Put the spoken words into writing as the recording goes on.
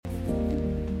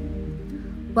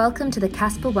Welcome to the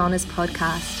Casper Wellness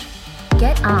Podcast.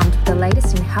 Get armed with the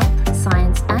latest in health,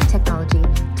 science, and technology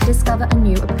to discover a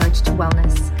new approach to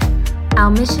wellness.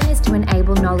 Our mission is to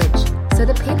enable knowledge so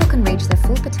that people can reach their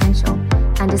full potential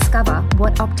and discover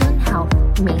what optimum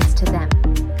health means to them.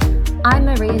 I'm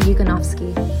Maria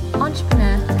Yuganovsky,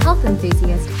 entrepreneur, health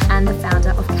enthusiast, and the founder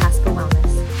of Casper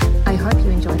Wellness. I hope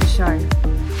you enjoy the show.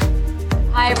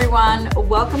 Hi everyone,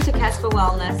 welcome to Casper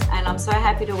Wellness, and I'm so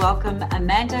happy to welcome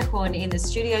Amanda Horn in the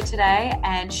studio today.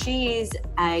 And she is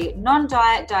a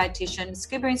non-diet dietitian,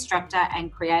 scuba instructor,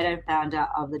 and creator founder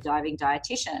of The Diving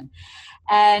Dietitian.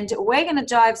 And we're going to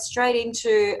dive straight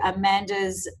into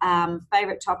Amanda's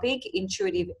favorite topic,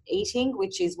 intuitive eating,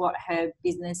 which is what her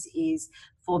business is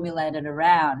formulated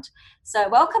around. So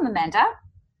welcome, Amanda.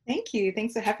 Thank you.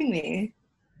 Thanks for having me.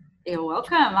 You're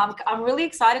welcome. I'm really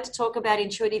excited to talk about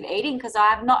intuitive eating because I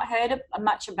have not heard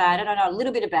much about it. I know a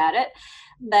little bit about it,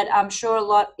 but I'm sure a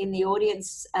lot of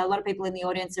people in the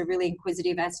audience are really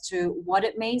inquisitive as to what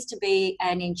it means to be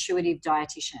an intuitive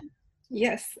dietitian.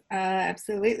 Yes,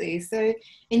 absolutely. So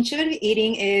intuitive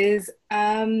eating is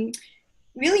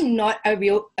really not a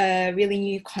really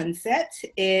new concept.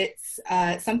 It's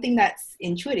something that's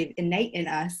intuitive, innate in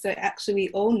us. So actually we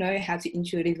all know how to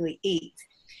intuitively eat.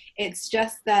 It's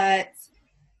just that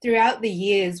throughout the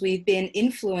years, we've been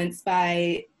influenced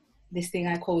by this thing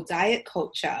I call diet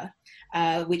culture,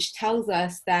 which tells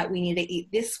us that we need to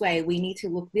eat this way, we need to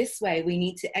look this way, we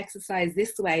need to exercise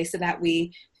this way so that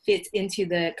we fit into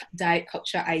the diet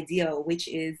culture ideal, which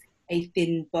is a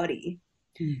thin body.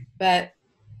 But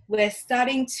we're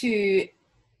starting to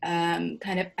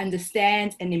kind of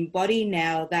understand and embody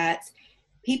now that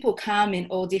people come in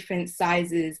all different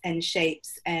sizes and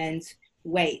shapes and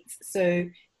weights. So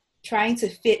trying to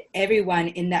fit everyone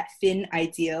in that thin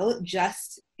ideal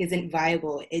just isn't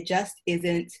viable. It just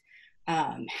isn't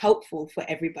helpful for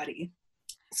everybody.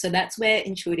 So that's where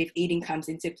intuitive eating comes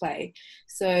into play.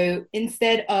 So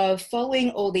instead of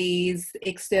following all these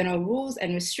external rules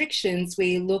and restrictions,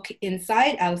 we look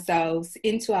inside ourselves,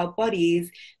 into our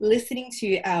bodies, listening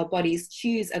to our body's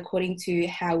cues according to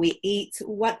how we eat,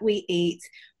 what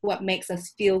makes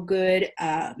us feel good.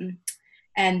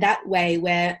 And that way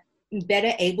we're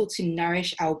better able to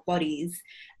nourish our bodies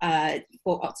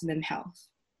for optimum health.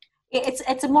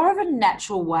 It's a more of a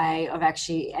natural way of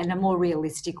actually, and a more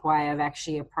realistic way of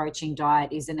actually approaching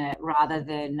diet, isn't it? Rather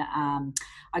than,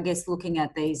 I guess, looking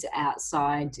at these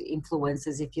outside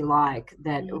influences, if you like,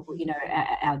 that, you know,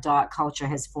 our diet culture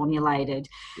has formulated.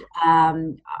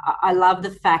 I love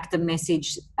the fact the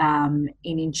message in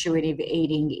intuitive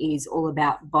eating is all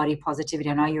about body positivity.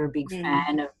 I know you're a big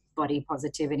fan of body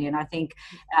positivity, and I think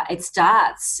it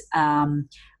starts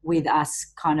with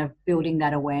us kind of building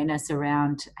that awareness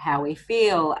around how we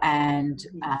feel and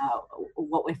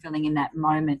what we're feeling in that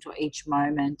moment or each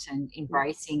moment, and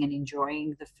embracing and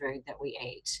enjoying the food that we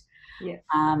eat.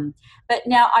 But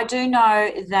now I do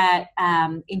know that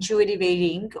intuitive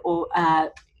eating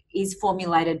is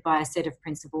formulated by a set of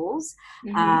principles.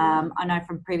 I know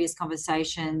from previous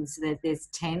conversations that there's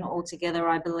 10 altogether,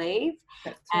 I believe.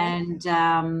 That's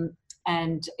right.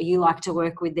 And you like to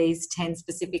work with these 10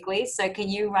 specifically. So can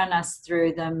you run us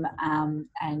through them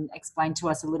and explain to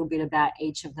us a little bit about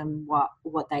each of them,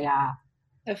 what they are?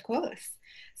 Of course.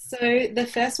 So the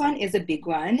first one is a big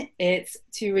one. It's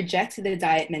to reject the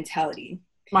diet mentality.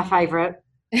 My favorite.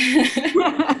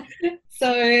 So,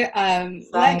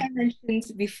 like I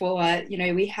mentioned before, you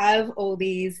know, we have all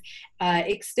these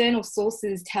external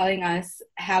sources telling us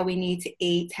how we need to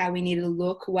eat, how we need to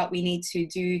look, what we need to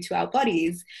do to our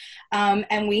bodies.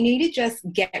 And we need to just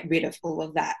get rid of all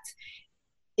of that.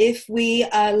 If we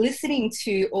are listening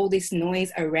to all this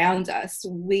noise around us,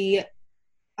 we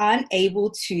aren't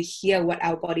able to hear what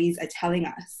our bodies are telling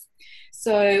us.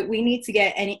 So we need to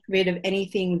get rid of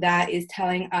anything that is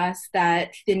telling us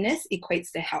that thinness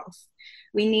equates to health.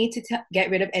 We need to get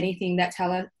rid of anything that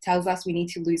tells us we need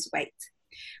to lose weight.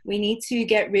 We need to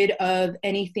get rid of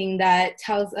anything that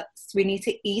tells us we need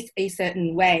to eat a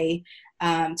certain way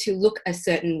to look a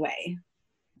certain way.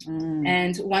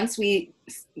 And once we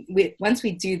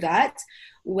do that,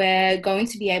 we're going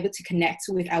to be able to connect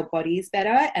with our bodies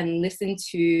better and listen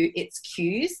to its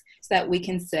cues so that we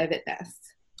can serve it best.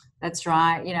 That's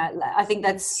right. You know, I think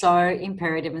that's so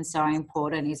imperative and so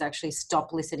important, is actually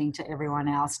stop listening to everyone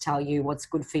else tell you what's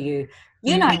good for you.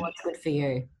 You know what's good for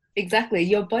you. Exactly.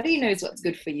 Your body knows what's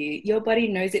good for you. Your body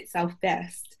knows itself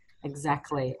best.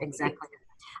 Exactly.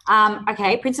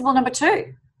 Okay, principle number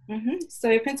 2.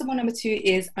 So principle number 2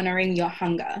 is honoring your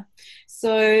hunger.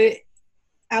 So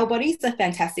our bodies are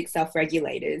fantastic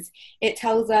self-regulators. It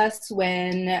tells us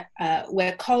when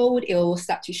we're cold, it will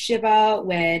start to shiver.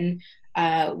 When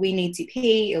we need to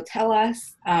pee, it'll tell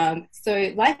us.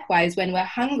 So likewise, when we're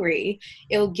hungry,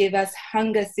 it'll give us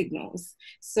hunger signals.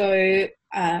 So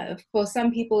for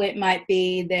some people, it might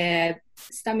be their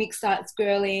stomach starts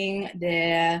growling,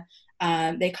 they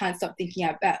can't stop thinking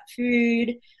about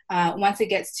food. Once it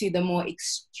gets to the more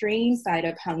extreme side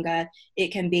of hunger, it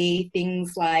can be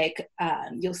things like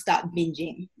you'll start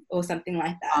binging or something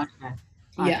like that.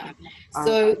 Okay. Yeah.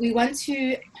 So we want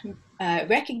to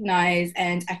recognize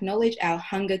and acknowledge our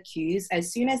hunger cues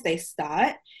as soon as they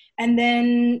start, and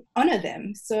then honor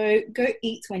them. So go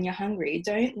eat when you're hungry.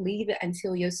 Don't leave it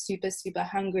until you're super, super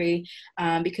hungry,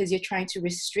 because you're trying to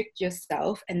restrict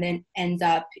yourself and then end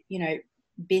up,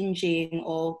 binging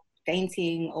or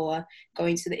fainting or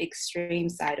going to the extreme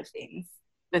side of things.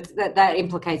 But that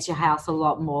implicates your health a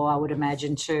lot more, I would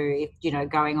imagine, too. If,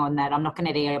 going on that, I'm not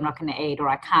going to eat, or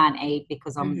I can't eat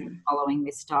because I'm following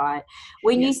this diet.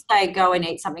 When you say go and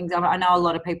eat something, I know a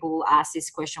lot of people ask this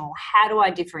question, well, how do I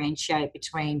differentiate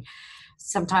between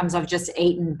sometimes I've just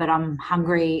eaten but I'm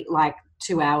hungry like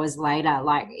 2 hours later?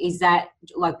 Like, is that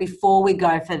like before we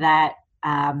go for that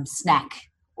snack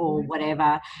or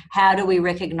whatever, how do we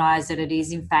recognize that it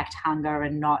is in fact hunger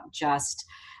and not just,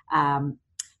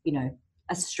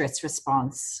 a stress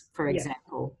response, for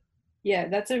example? Yeah,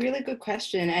 that's a really good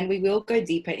question. And we will go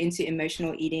deeper into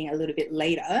emotional eating a little bit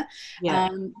later. Yeah.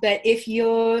 But if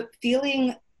you're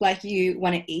feeling like you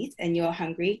want to eat and you're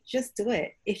hungry, just do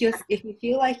it. If you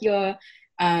feel like you're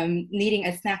needing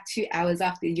a snack 2 hours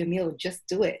after your meal, just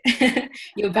do it.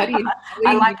 Your body is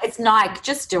it's Nike,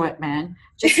 just do it, man.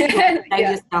 Just do it, save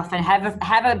yourself and have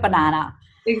a banana.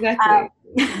 Exactly.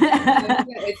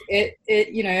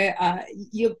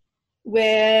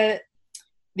 We're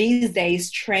these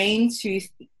days trained to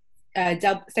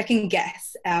second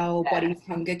guess our body's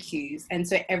hunger cues. And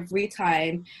so every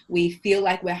time we feel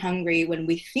like we're hungry when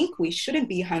we think we shouldn't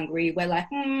be hungry, we're like,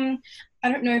 I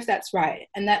don't know if that's right.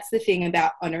 And that's the thing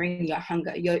about honoring your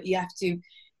hunger. You have to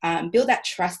build that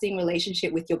trusting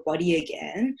relationship with your body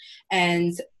again,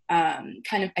 and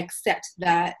kind of accept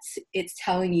that it's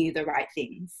telling you the right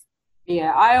things.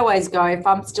 Yeah, I always go, if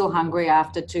I'm still hungry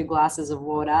after 2 glasses of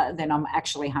water, then I'm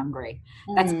actually hungry.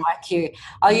 That's my cue.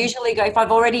 I'll usually go, if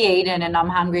I've already eaten and I'm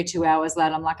hungry 2 hours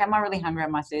later, I'm like, am I really hungry?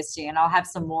 Am I thirsty? And I'll have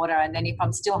some water. And then if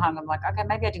I'm still hungry, I'm like, okay,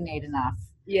 maybe I didn't eat enough.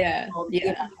 Yeah.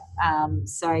 Good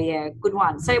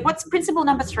one. So what's principle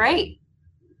number 3?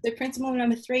 So principle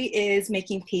number 3 is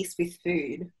making peace with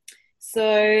food.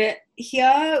 So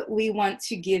here we want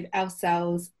to give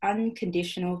ourselves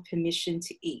unconditional permission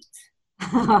to eat.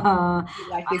 I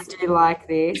do like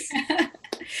this.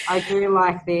 I do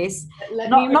like this.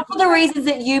 Not for the reasons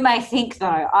that you may think,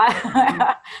 though.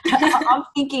 I'm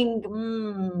thinking,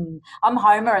 I'm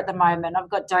Homer at the moment. I've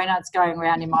got donuts going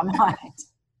around in my mind.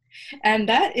 And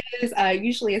that is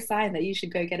usually a sign that you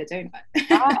should go get a donut.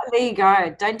 There you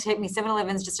go. Don't tempt me.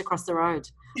 7-Eleven's just across the road.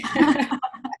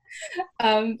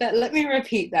 But let me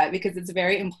repeat that because it's a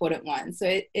very important one.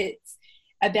 So it's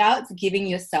about giving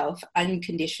yourself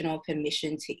unconditional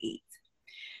permission to eat.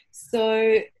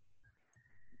 So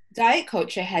diet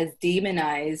culture has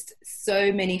demonized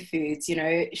so many foods.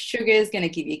 Sugar is going to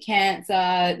give you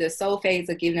cancer. The sulfates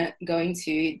are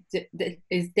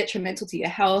is detrimental to your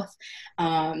health.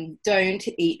 Don't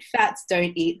eat fats.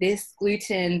 Don't eat this,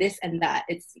 gluten, this and that.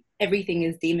 Everything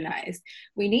is demonized.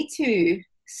 We need to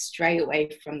stray away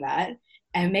from that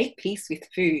and make peace with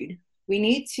food. We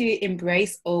need to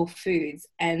embrace all foods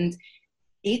and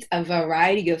eat a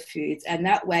variety of foods. And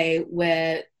that way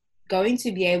we're going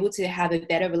to be able to have a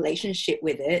better relationship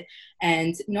with it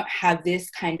and not have this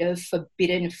kind of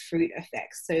forbidden fruit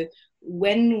effect. So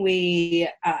when we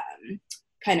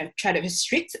kind of try to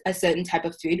restrict a certain type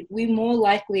of food, we more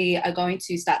likely are going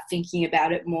to start thinking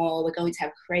about it more. We're going to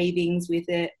have cravings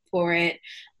for it.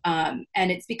 And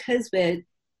it's because we're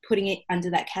putting it under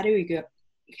that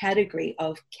category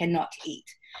of cannot eat.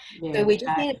 So we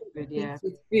just need to eat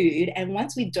with food, and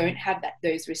once we don't have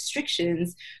those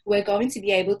restrictions, we're going to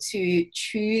be able to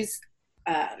choose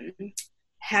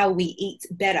how we eat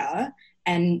better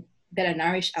and better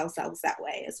nourish ourselves that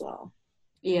way as well.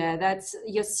 Yeah,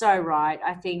 you're so right.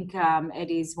 I think it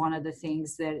is one of the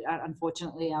things that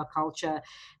unfortunately our culture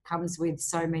comes with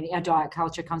our diet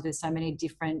culture comes with so many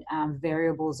different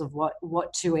variables of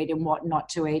what to eat and what not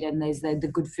to eat. And there's the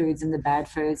good foods and the bad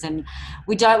foods. And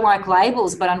we don't like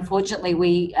labels, but unfortunately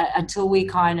we, until we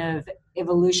kind of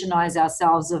evolutionize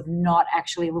ourselves of not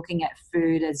actually looking at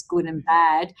food as good and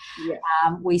bad,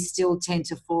 we still tend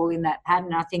to fall in that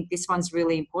pattern. I think this one's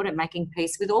really important, making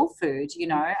peace with all food,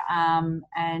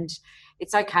 and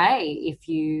it's okay if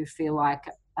you feel like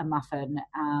a muffin.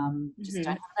 Just Mm-hmm.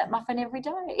 don't have that muffin every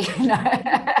day.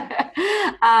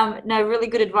 No, really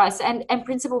good advice. And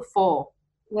principle 4.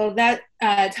 Well, that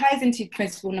ties into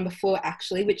principle number 4,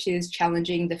 actually, which is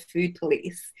challenging the food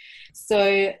police.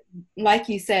 So, like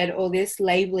you said, all this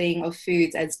labeling of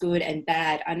foods as good and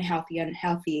bad, unhealthy,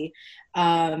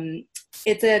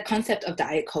 it's a concept of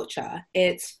diet culture.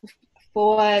 It's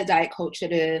for diet culture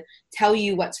to tell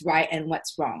you what's right and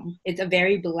what's wrong. It's a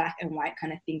very black and white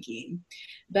kind of thinking.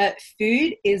 But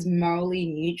food is morally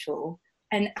neutral.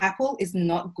 An apple is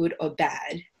not good or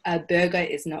bad. A burger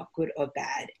is not good or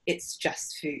bad. It's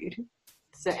just food.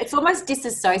 So it's almost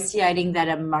disassociating that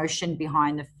emotion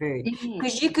behind the food, Mm-hmm.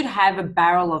 because you could have a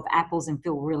barrel of apples and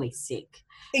feel really sick.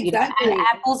 Exactly. And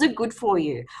apples are good for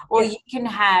you. Or you can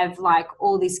have like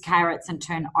all these carrots and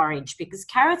turn orange, because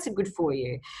carrots are good for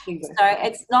you. Exactly. So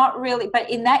it's not really, but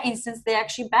in that instance, they're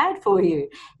actually bad for you.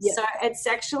 Yeah. So it's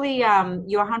actually,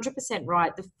 you're 100%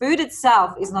 right. The food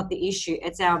itself is not the issue.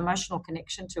 It's our emotional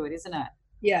connection to it, isn't it?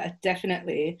 Yeah,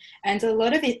 definitely. And a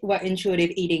lot of it, what intuitive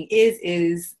eating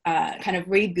is kind of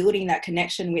rebuilding that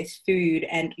connection with food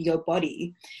and your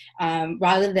body,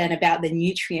 rather than about the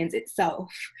nutrients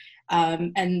itself.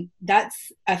 And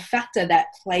that's a factor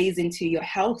that plays into your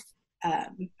health,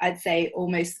 I'd say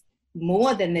almost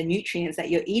more than the nutrients that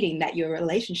you're eating, that your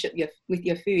relationship with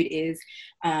your food is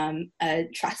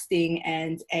trusting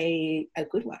and a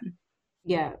good one.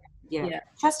 Yeah.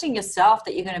 Trusting yourself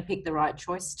that you're going to pick the right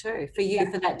choice too for you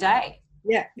for that day.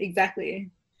 Yeah,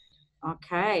 exactly.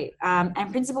 Okay.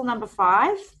 And principle number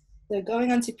 5? So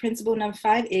going on to principle number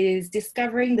 5 is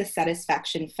discovering the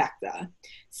satisfaction factor.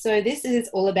 So this is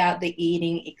all about the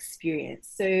eating experience.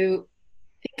 So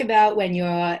think about when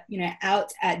you're,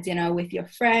 out at dinner with your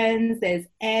friends, there's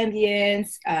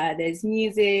ambience, there's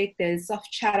music, there's soft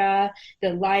chatter,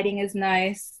 the lighting is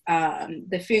nice,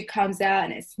 the food comes out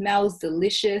and it smells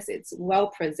delicious, it's well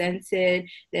presented,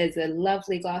 there's a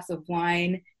lovely glass of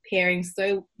wine pairing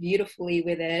so beautifully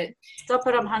with it. Stop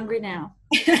it, I'm hungry now.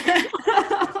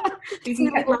 It's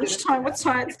nearly lunchtime. What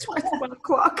time? It's 1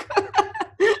 o'clock.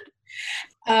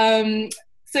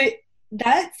 So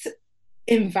that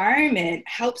environment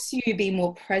helps you be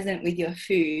more present with your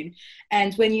food.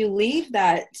 And when you leave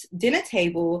that dinner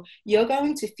table, you're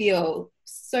going to feel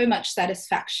so much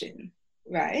satisfaction,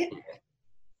 right?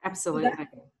 Absolutely.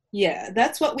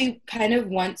 That's what we kind of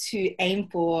want to aim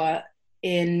for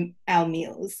in our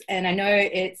meals. And I know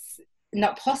it's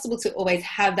not possible to always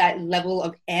have that level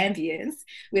of ambience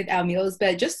with our meals,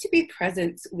 but just to be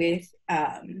present with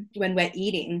when we're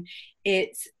eating,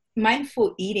 it's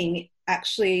mindful eating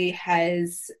actually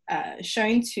has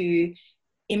shown to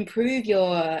increase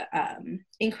your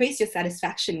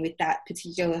satisfaction with that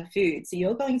particular food. So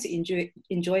you're going to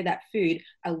enjoy that food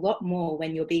a lot more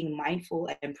when you're being mindful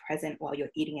and present while you're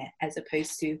eating it, as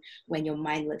opposed to when you're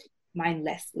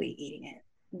mindlessly eating it.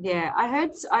 Yeah,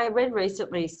 I read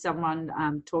recently someone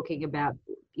talking about,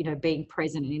 being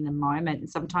present and in the moment, and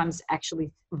sometimes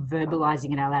actually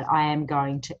verbalizing it out loud. I am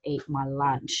going to eat my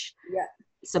lunch. Yeah.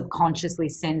 Subconsciously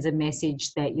sends a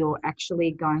message that you're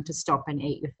actually going to stop and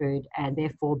eat your food, and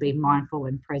therefore be mindful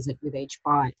and present with each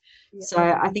bite. Yeah.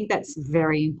 So I think that's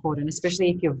very important,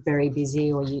 especially if you're very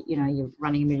busy or you're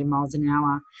running a million miles an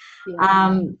hour.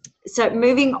 Yeah. So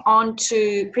moving on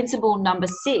to principle number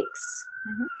 6.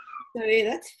 Mm-hmm. So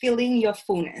that's feeling your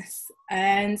fullness.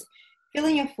 And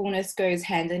feeling your fullness goes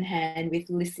hand in hand with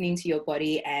listening to your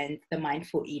body and the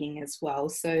mindful eating as well.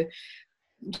 So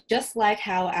just like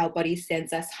how our body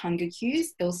sends us hunger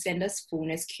cues, it'll send us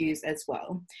fullness cues as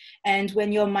well. And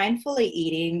when you're mindfully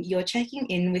eating, you're checking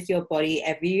in with your body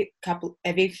every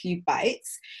few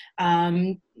bites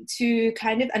to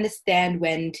kind of understand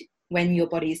when your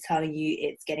body is telling you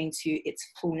it's getting to its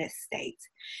fullness state.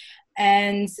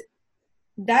 And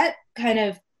that kind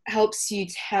of helps you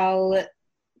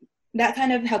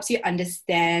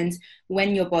understand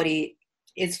when your body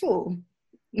is full.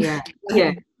 Yeah.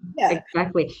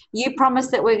 Exactly. You promised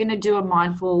that we're going to do a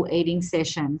mindful eating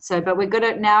session. But we're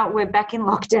back in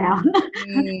lockdown,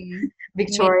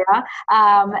 Victoria.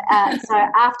 So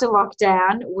after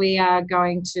lockdown, we are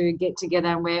going to get together,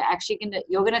 and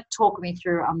you're going to talk me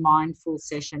through a mindful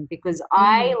session, because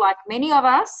I, like many of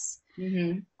us,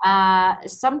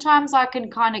 sometimes I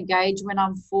can kind of gauge when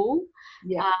I'm full.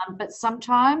 Yeah. But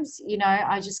sometimes,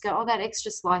 I just go, that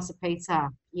extra slice of pizza.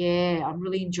 Yeah, I'm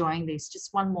really enjoying this.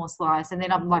 Just one more slice. And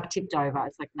then I'm like tipped over.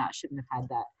 It's like, no, I shouldn't have had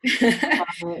that.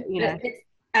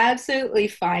 absolutely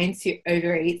fine to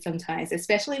overeat sometimes,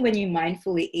 especially when you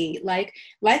mindfully eat. Like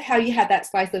how you had that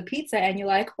slice of pizza and you're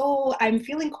like, oh, I'm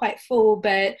feeling quite full,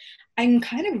 but I'm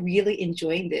kind of really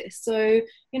enjoying this. So,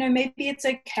 maybe it's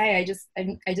okay.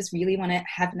 I just really want to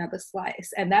have another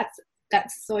slice. And that's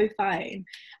so fine.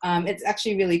 It's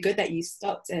actually really good that you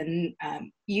stopped and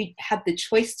you had the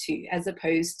choice to, as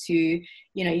opposed to,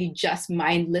 you just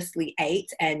mindlessly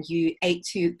ate and you ate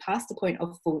to past the point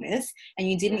of fullness and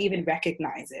you didn't even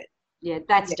recognize it. Yeah,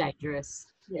 that's dangerous.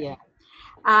 Yeah.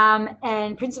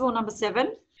 And principle number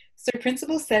 7? So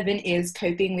principle 7 is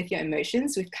coping with your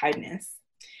emotions with kindness.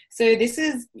 So this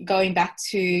is going back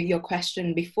to your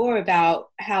question before about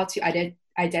how to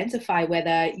identify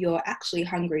whether you're actually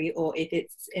hungry or if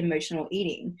it's emotional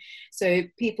eating. So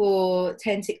people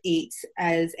tend to eat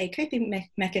as a coping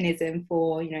mechanism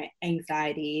for,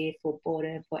 anxiety, for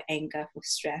boredom, for anger, for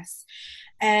stress.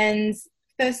 And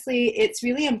firstly, it's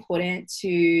really important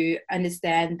to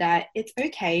understand that it's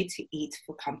okay to eat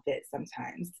for comfort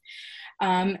sometimes.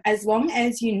 As long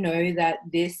as you know that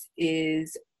this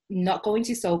is not going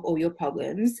to solve all your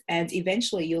problems, and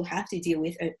eventually you'll have to deal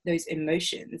with those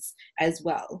emotions as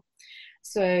well.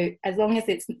 So as long as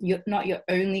it's not your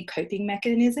only coping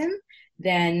mechanism,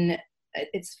 then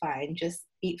it's fine. Just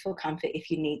eat for comfort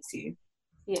if you need to.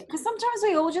 Yeah, because sometimes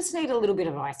we all just need a little bit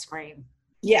of ice cream.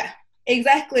 Yeah,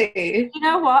 exactly. You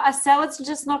know what? A salad's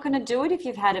just not going to do it if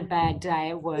you've had a bad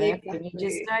day at work. Exactly. And you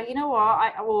just go, you know what?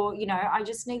 I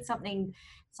just need something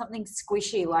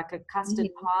squishy like a custard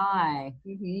pie.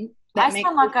 Mm-hmm. I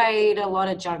sound like I eat a lot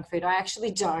of junk food. I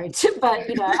actually don't, but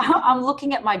I'm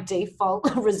looking at my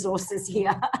default resources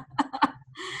here.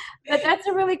 But that's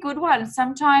a really good one.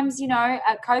 Sometimes,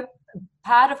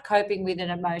 part of coping with an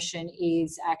emotion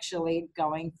is actually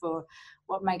going for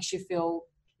what makes you feel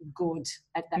good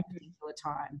at that particular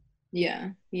time. Yeah.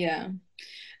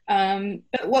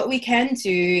 But what we can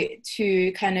do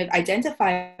to kind of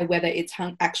identify whether it's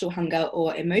actual hunger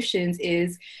or emotions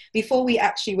is, before we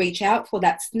actually reach out for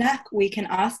that snack, we can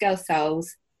ask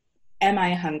ourselves, am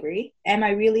I hungry? Am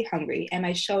I really hungry? Am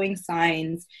I showing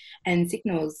signs and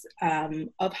signals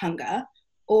of hunger?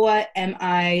 Or am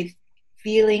I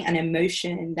feeling an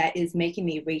emotion that is making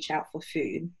me reach out for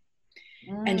food?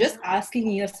 And just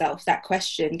asking yourself that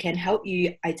question can help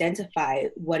you identify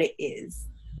what it is.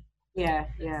 Yeah.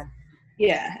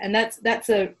 And that's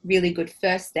a really good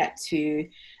first step to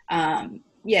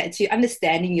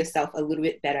understanding yourself a little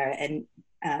bit better and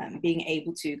being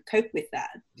able to cope with that.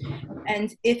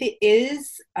 And if it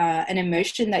is an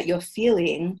emotion that you're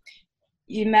feeling,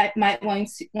 you might want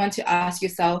to ask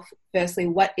yourself, firstly,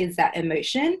 what is that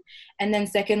emotion? And then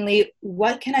secondly,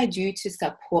 what can I do to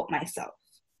support myself?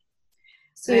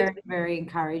 So, very, very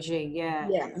encouraging. Yeah,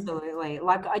 absolutely.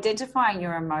 Like identifying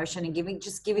your emotion and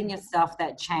giving yourself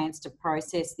that chance to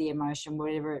process the emotion,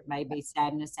 whatever it may be,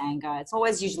 sadness, anger. It's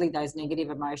always usually those negative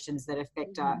emotions that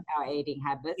affect our eating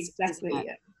habits.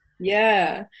 Exactly.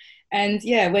 Yeah. And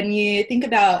when you think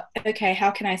about, okay,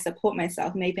 how can I support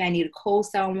myself? Maybe I need to call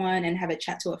someone and have a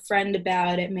chat to a friend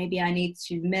about it. Maybe I need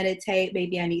to meditate.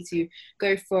 Maybe I need to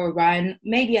go for a run.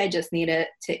 Maybe I just need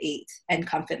to eat and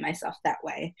comfort myself that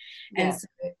way. Yeah. And so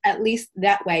at least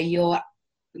that way you're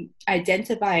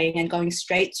identifying and going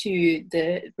straight to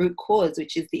the root cause,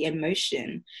 which is the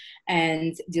emotion,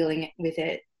 and dealing with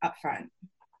it up front.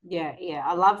 Yeah.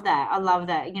 I love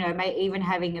that. Even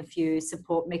having a few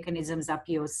support mechanisms up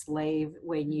your sleeve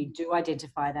when you do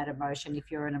identify that emotion, if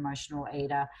you're an emotional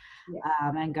eater,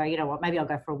 and go, you know what, maybe I'll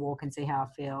go for a walk and see how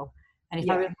I feel. And if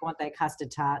I really want that custard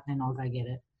tart, then I'll go get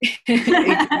it.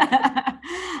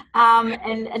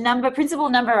 And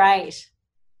principle number 8.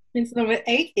 Principle number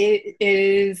 8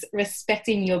 is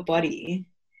respecting your body.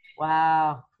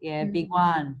 Wow. Yeah, big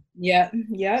one. Yeah.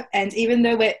 And even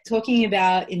though we're talking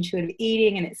about intuitive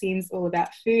eating and it seems all about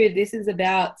food, this is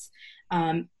about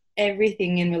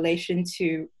everything in relation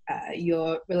to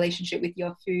your relationship with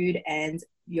your food and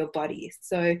your body.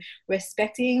 So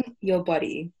respecting your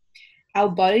body. Our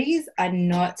bodies are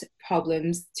not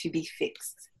problems to be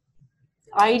fixed.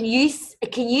 Can you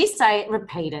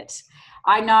repeat it?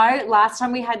 I know last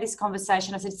time we had this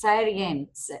conversation, I said, say it again,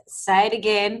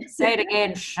 say it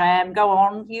again, Sham, go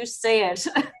on, you see it.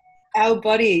 Our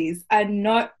bodies are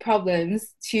not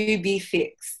problems to be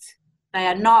fixed. They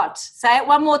are not. Say it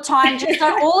one more time, just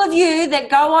so all of you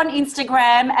that go on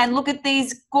Instagram and look at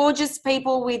these gorgeous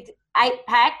people with 8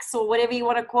 packs or whatever you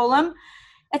want to call them.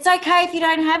 It's okay if you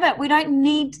don't have it. We don't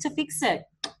need to fix it.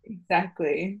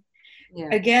 Exactly. Yeah.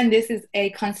 Again, this is a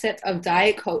concept of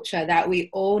diet culture that we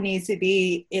all need to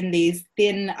be in these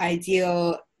thin,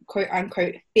 ideal, quote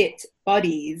unquote, fit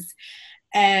bodies.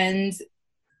 And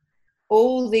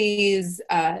all these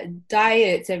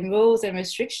diets and rules and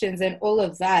restrictions and all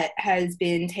of that has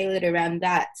been tailored around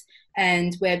that.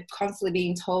 And we're constantly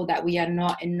being told that we are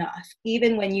not enough.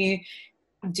 Even when you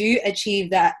do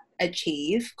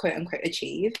quote unquote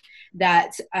achieve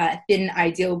that thin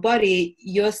ideal body,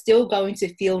 you're still going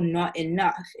to feel not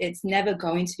enough. It's never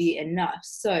going to be enough.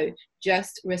 So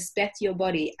just respect your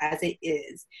body as it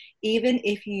is. Even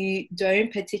if you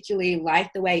don't particularly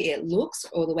like the way it looks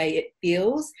or the way it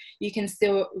feels, you can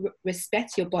still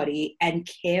respect your body and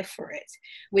care for it,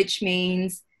 which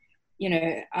means,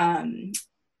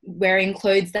 wearing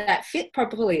clothes that fit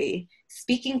properly,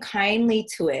 speaking kindly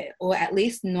to it, or at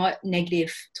least not negatively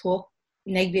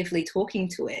talking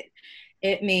to it.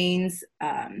 It means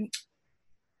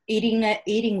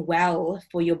eating well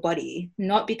for your body,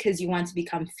 not because you want to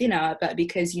become thinner, but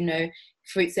because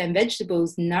fruits and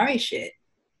vegetables nourish it.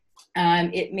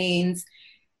 It means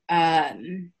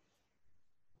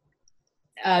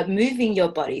moving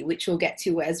your body, which we'll get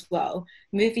to as well,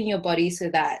 moving your body so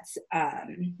that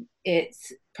it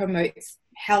promotes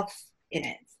health in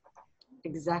it.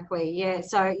 Exactly. Yeah.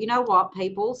 So you know what,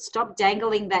 people, stop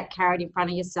dangling that carrot in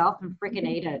front of yourself and freaking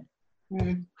eat it.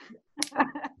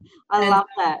 I love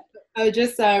that. I'll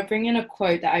just bring in a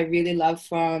quote that I really love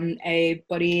from a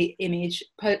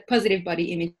positive body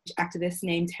image activist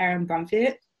named Taryn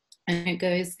Brumfitt. And it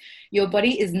goes, "Your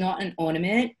body is not an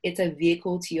ornament, it's a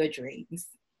vehicle to your dreams."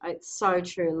 It's so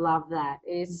true. Love that.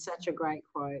 It is such a great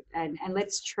quote. And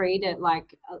let's treat it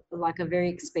like a very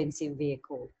expensive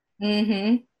vehicle.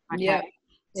 Mm-hmm. Okay. Yeah.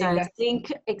 So exactly.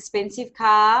 think expensive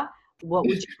car. What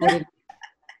would you put in?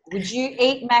 Would you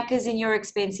eat Macca's in your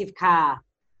expensive car?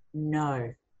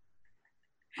 No.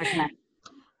 Okay.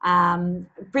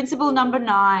 Principle number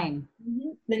 9.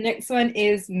 The next one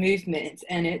is movement,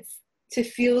 and it's to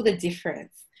feel the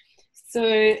difference.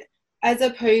 So as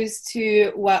opposed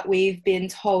to what we've been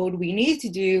told we need to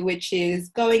do, which is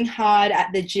going hard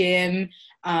at the gym,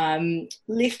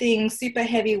 lifting super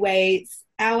heavy weights,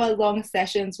 hour-long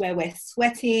sessions where we're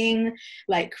sweating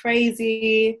like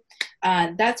crazy.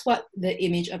 That's what the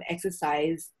image of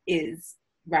exercise is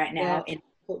right now in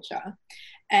culture.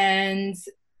 And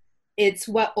it's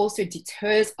what also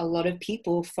deters a lot of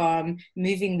people from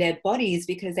moving their bodies,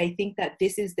 because they think that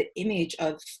this is the image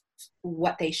of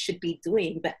what they should be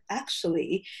doing. But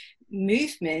actually,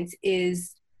 movement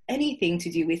is anything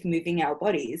to do with moving our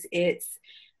bodies. It's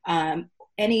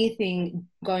anything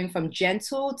going from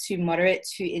gentle to moderate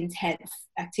to intense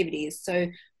activities. So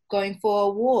going for a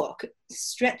walk,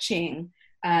 stretching,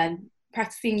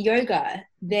 practicing yoga,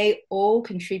 they all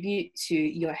contribute to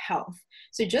your health.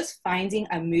 So just finding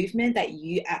a movement that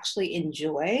you actually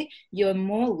enjoy, you're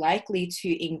more likely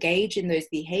to engage in those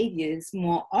behaviors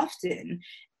more often.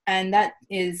 And that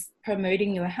is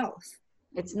promoting your health.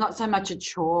 It's not so much a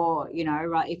chore,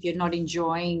 right? If you're not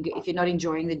enjoying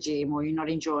the gym, or you're not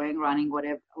enjoying running,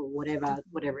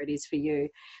 whatever it is for you,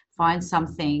 find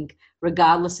something,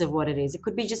 regardless of what it is. It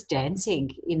could be just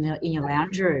dancing in your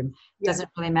lounge room. It doesn't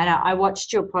really matter. I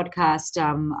watched your podcast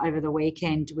over the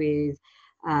weekend with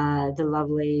the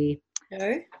lovely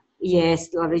Jo.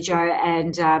 Yes, lovely Jo,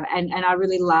 and I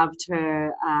really loved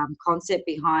her concept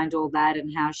behind all that,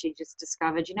 and how she just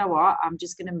discovered, you know what, I'm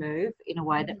just going to move in a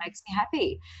way that makes me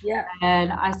happy. Yeah.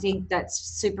 And I think that's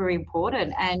super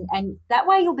important, and that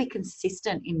way you'll be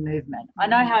consistent in movement. I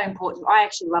know how important. I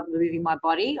actually love moving my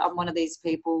body. I'm one of these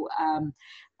people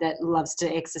that loves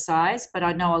to exercise, but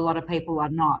I know a lot of people are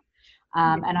not,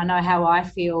 and I know how I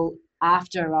feel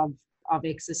after I've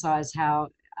exercised, how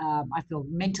I feel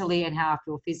mentally and how I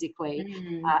feel physically.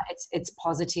 It's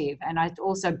positive. And I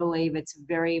also believe it's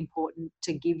very important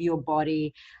to give your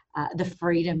body the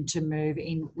freedom to move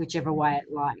in whichever way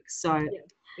it likes. So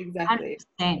exactly.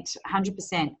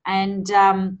 100%. And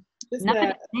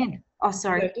number 10. Oh,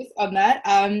 sorry. So just on that,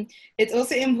 it's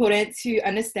also important to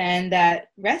understand that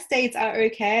rest days are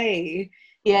okay.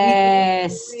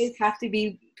 Yes. We always have to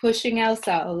be pushing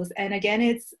ourselves. And again,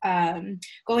 it's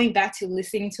going back to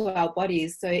listening to our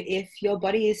bodies. So if your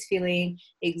body is feeling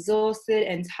exhausted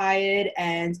and tired,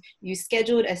 and you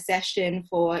scheduled a session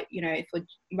for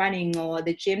running or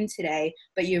the gym today,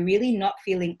 but you're really not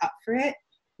feeling up for it,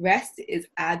 rest is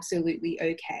absolutely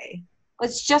okay.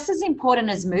 It's just as important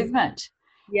as movement.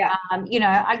 Yeah.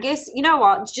 I guess,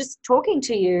 just talking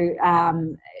to you,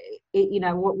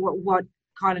 what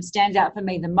kind of stands out for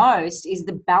me the most is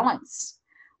the balance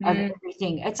of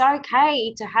everything. It's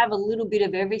okay to have a little bit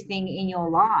of everything in your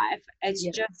life. It's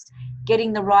just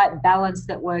getting the right balance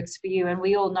that works for you. And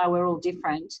we all know we're all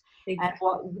different.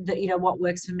 Exactly. And what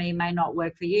works for me may not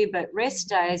work for you. But rest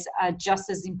days are just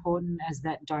as important as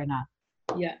that donut.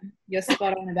 Yeah, you're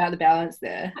spot on about the balance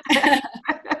there.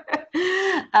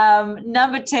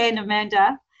 Number 10,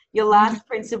 Amanda, your last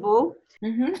principle.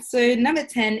 So number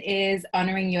 10 is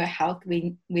honoring your health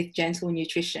with gentle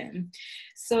nutrition.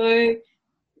 So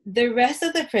the rest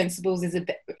of the principles is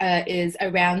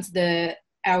around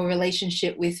our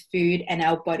relationship with food and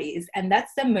our bodies, and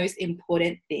that's the most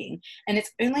important thing. And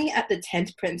it's only at the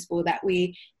 10th principle that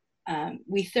we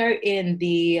throw in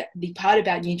the part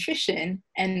about nutrition,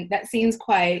 and that seems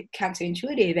quite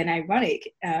counterintuitive and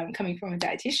ironic coming from a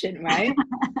dietitian, right?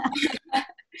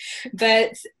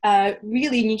 But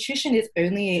really, nutrition is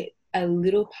only a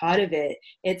little part of it.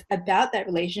 It's about that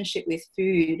relationship with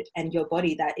food and your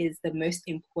body that is the most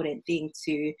important thing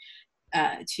to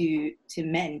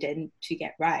mend and to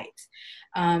get right.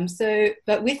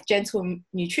 But with gentle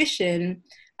nutrition,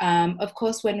 of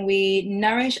course, when we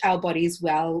nourish our bodies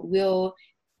well, we'll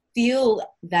feel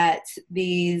that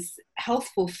these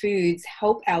healthful foods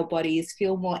help our bodies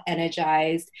feel more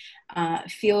energized,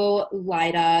 feel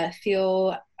lighter,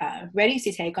 feel ready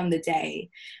to take on the day.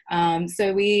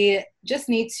 So we just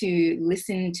need to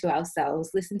listen to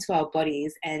ourselves, listen to our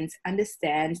bodies, and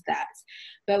understand that.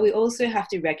 But we also have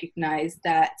to recognize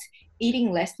that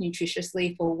eating less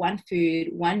nutritiously for one food,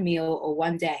 one meal, or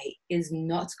one day is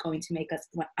not going to make us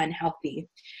unhealthy.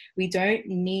 We don't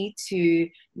need to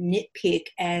nitpick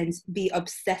and be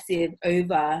obsessive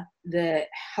over the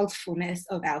healthfulness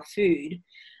of our food.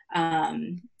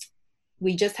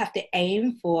 We just have to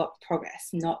aim for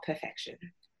progress, not perfection.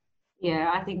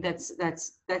 Yeah, I think that's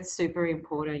super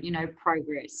important.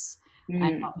 Progress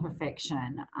and not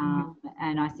perfection.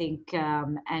 And I think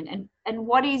and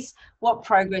what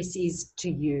progress is to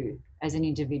you as an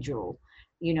individual,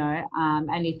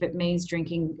 and if it means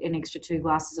drinking an extra 2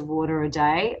 glasses of water a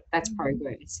day, that's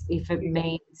progress. If it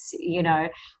means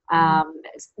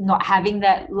not having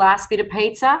that last bit of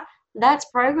pizza, that's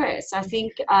progress. I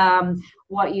think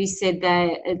what you said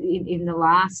there in the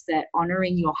last, that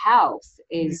honouring your health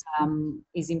is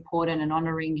important, and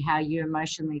honouring how you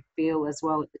emotionally feel as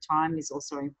well at the time is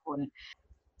also important.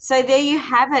 So there you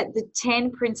have it, the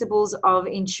 10 principles of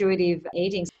intuitive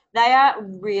eating. They are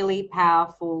really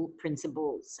powerful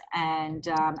principles, and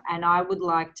I would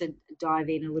like to dive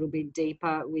in a little bit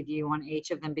deeper with you on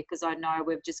each of them, because I know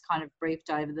we've just kind of briefed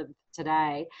over them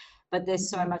today. But there's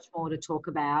so much more to talk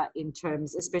about in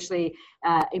terms, especially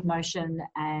emotion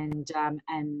and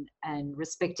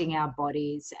respecting our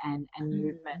bodies and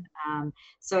movement.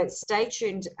 So stay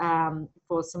tuned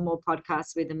for some more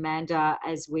podcasts with Amanda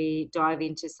as we dive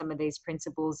into some of these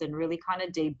principles and really kind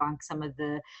of debunk some of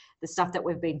the stuff that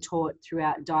we've been taught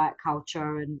throughout diet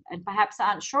culture and perhaps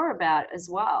aren't sure about as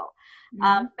well.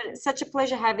 But it's such a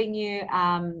pleasure having you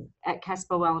at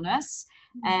Casper Wellness.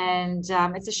 And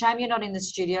it's a shame you're not in the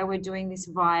studio. We're doing this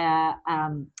via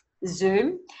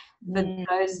Zoom for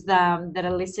those that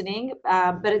are listening.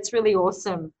 But it's really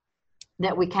awesome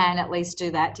that we can at least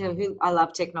do that. I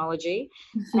love technology.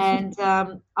 And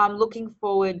I'm looking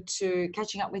forward to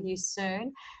catching up with you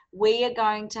soon. We are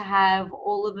going to have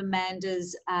all of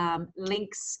Amanda's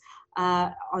links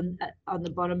on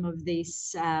the bottom of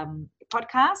this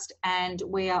podcast, and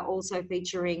we are also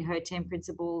featuring her 10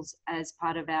 principles as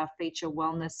part of our feature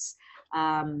wellness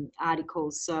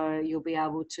articles, so you'll be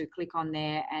able to click on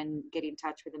there and get in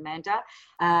touch with Amanda.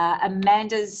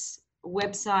 Amanda's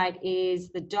website is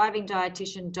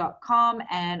thedivingdietitian.com,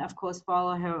 and of course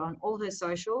follow her on all her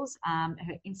socials. Her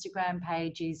Instagram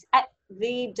page is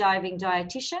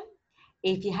 @thedivingdietitian.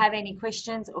 If you have any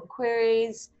questions or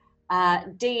queries,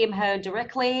 DM her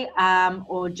directly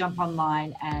or jump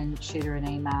online and shoot her an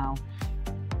email.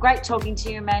 Great talking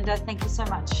to you, Amanda. Thank you so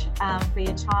much for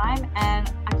your time, and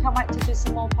I can't wait to do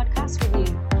some more podcasts with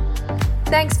you.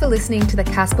 Thanks for listening to the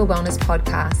Casper Wellness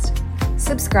Podcast.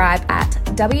 Subscribe at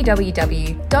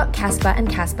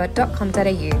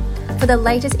www.casperandcasper.com.au for the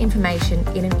latest information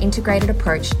in an integrated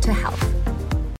approach to health.